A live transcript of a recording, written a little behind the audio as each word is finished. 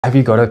Have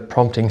you got a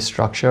prompting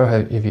structure?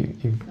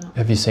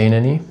 Have you seen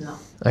any? No.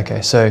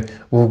 Okay, so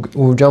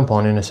we'll jump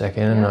on in a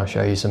second and I'll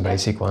show you some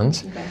basic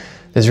ones. Okay.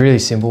 There's a really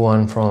simple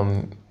one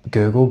from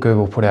Google.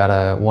 Google put out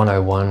a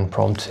 101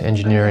 prompt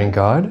engineering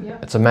guide.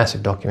 Yep. It's a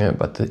massive document,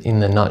 but in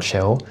the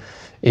nutshell,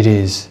 it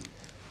is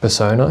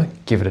persona,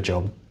 give it a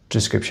job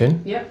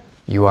description. Yep.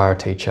 You are a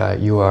teacher,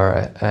 you are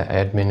an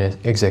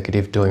admin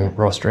executive doing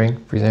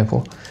rostering, for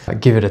example.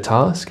 Give it a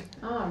task.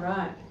 Oh,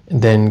 right.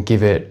 And then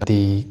give it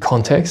the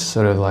context,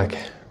 sort of like,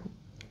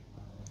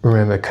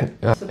 remember...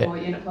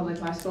 Support unit public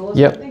high school or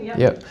Yep, something?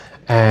 yep.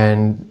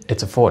 And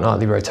it's a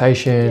fortnightly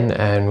rotation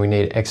and we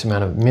need X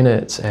amount of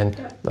minutes and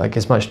like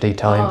as much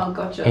detail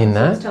in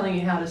that. It's telling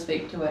you how to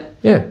speak to it.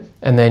 Yeah,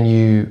 and then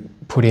you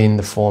put in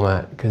the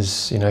format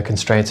because, you know,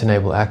 constraints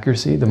enable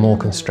accuracy. The more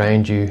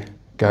constrained you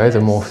go, the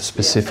more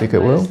specific it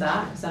will.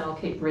 That, because then I'll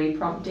keep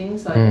re-prompting,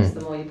 so I guess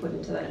the more you put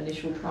into that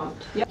initial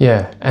prompt. Yep.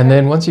 Yeah, and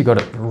then once you've got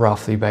it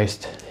roughly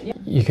based,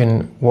 you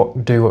can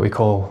do what we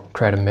call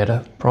create a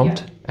meta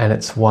prompt, and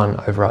it's one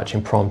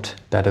overarching prompt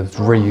that is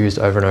reused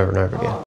over and over and over again.